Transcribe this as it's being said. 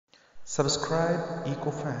Subscribe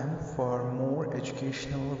EcoFam for more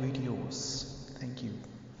educational videos. Thank you.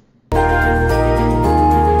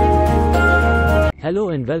 Hello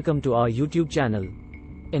and welcome to our YouTube channel.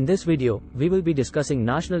 In this video, we will be discussing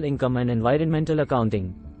national income and environmental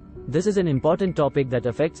accounting. This is an important topic that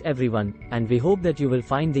affects everyone, and we hope that you will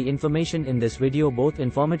find the information in this video both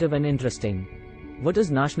informative and interesting. What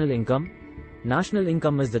is national income? National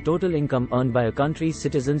income is the total income earned by a country's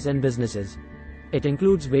citizens and businesses. It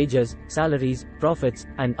includes wages, salaries, profits,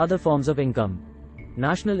 and other forms of income.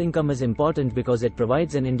 National income is important because it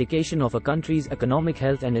provides an indication of a country's economic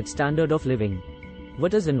health and its standard of living.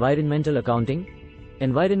 What is environmental accounting?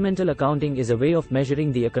 Environmental accounting is a way of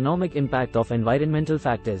measuring the economic impact of environmental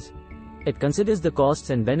factors. It considers the costs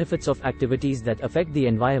and benefits of activities that affect the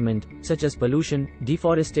environment, such as pollution,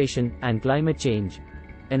 deforestation, and climate change.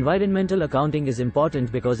 Environmental accounting is important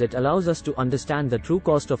because it allows us to understand the true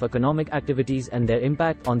cost of economic activities and their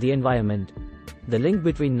impact on the environment. The link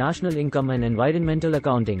between national income and environmental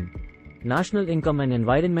accounting. National income and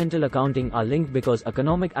environmental accounting are linked because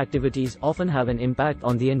economic activities often have an impact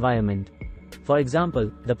on the environment. For example,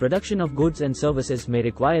 the production of goods and services may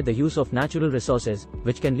require the use of natural resources,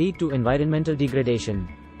 which can lead to environmental degradation.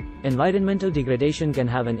 Environmental degradation can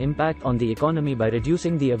have an impact on the economy by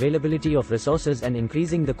reducing the availability of resources and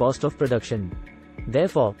increasing the cost of production.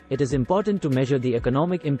 Therefore, it is important to measure the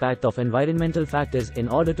economic impact of environmental factors in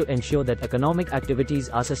order to ensure that economic activities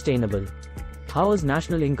are sustainable. How is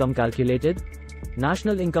national income calculated?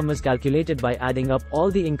 National income is calculated by adding up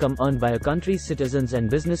all the income earned by a country's citizens and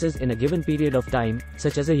businesses in a given period of time,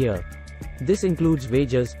 such as a year. This includes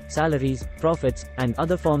wages, salaries, profits, and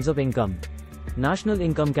other forms of income. National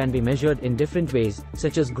income can be measured in different ways,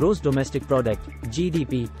 such as gross domestic product,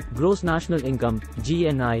 GDP, gross national income,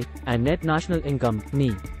 GNI, and net national income,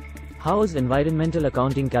 NI. How is environmental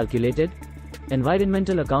accounting calculated?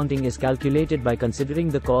 Environmental accounting is calculated by considering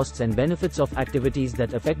the costs and benefits of activities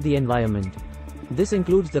that affect the environment. This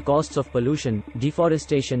includes the costs of pollution,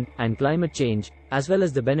 deforestation, and climate change, as well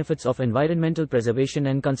as the benefits of environmental preservation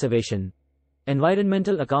and conservation.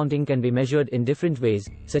 Environmental accounting can be measured in different ways,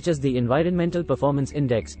 such as the Environmental Performance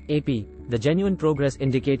Index, AP, the Genuine Progress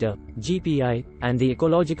Indicator, GPI, and the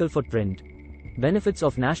ecological footprint. Benefits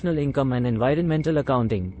of national income and environmental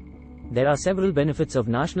accounting. There are several benefits of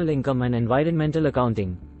national income and environmental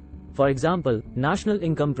accounting. For example, national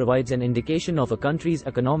income provides an indication of a country's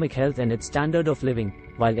economic health and its standard of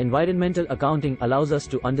living, while environmental accounting allows us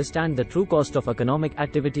to understand the true cost of economic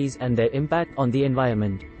activities and their impact on the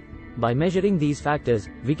environment. By measuring these factors,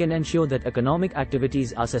 we can ensure that economic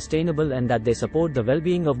activities are sustainable and that they support the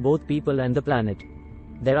well-being of both people and the planet.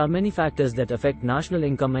 There are many factors that affect national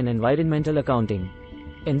income and environmental accounting.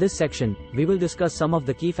 In this section, we will discuss some of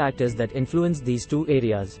the key factors that influence these two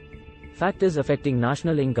areas. Factors affecting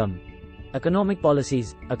national income. Economic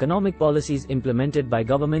policies. Economic policies implemented by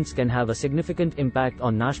governments can have a significant impact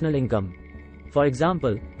on national income. For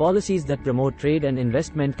example, policies that promote trade and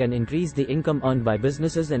investment can increase the income earned by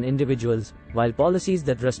businesses and individuals, while policies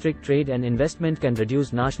that restrict trade and investment can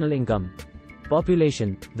reduce national income.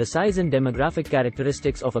 Population. The size and demographic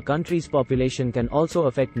characteristics of a country's population can also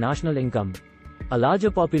affect national income. A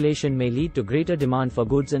larger population may lead to greater demand for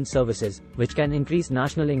goods and services, which can increase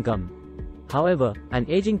national income. However, an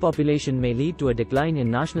aging population may lead to a decline in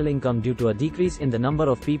national income due to a decrease in the number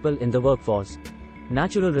of people in the workforce.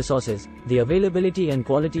 Natural resources. The availability and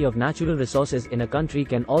quality of natural resources in a country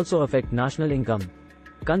can also affect national income.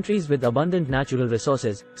 Countries with abundant natural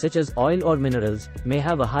resources, such as oil or minerals, may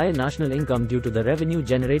have a higher national income due to the revenue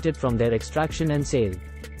generated from their extraction and sale.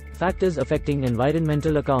 Factors affecting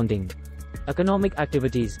environmental accounting. Economic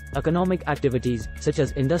activities. Economic activities, such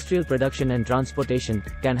as industrial production and transportation,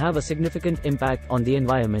 can have a significant impact on the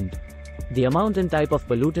environment. The amount and type of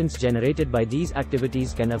pollutants generated by these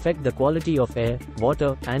activities can affect the quality of air,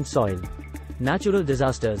 water, and soil. Natural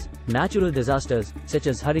disasters. Natural disasters, such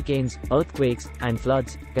as hurricanes, earthquakes, and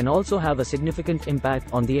floods, can also have a significant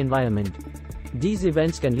impact on the environment. These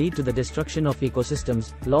events can lead to the destruction of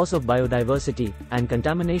ecosystems, loss of biodiversity, and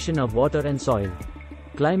contamination of water and soil.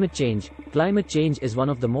 Climate change. Climate change is one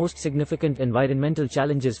of the most significant environmental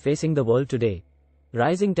challenges facing the world today.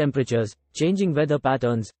 Rising temperatures, changing weather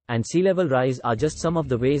patterns, and sea level rise are just some of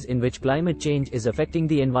the ways in which climate change is affecting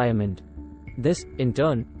the environment. This, in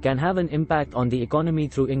turn, can have an impact on the economy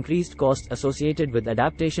through increased costs associated with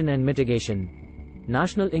adaptation and mitigation.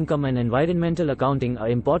 National income and environmental accounting are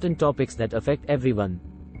important topics that affect everyone.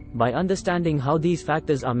 By understanding how these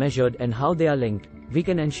factors are measured and how they are linked, we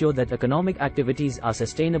can ensure that economic activities are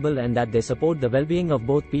sustainable and that they support the well-being of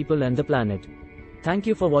both people and the planet. Thank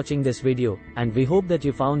you for watching this video, and we hope that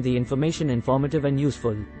you found the information informative and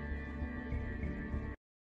useful.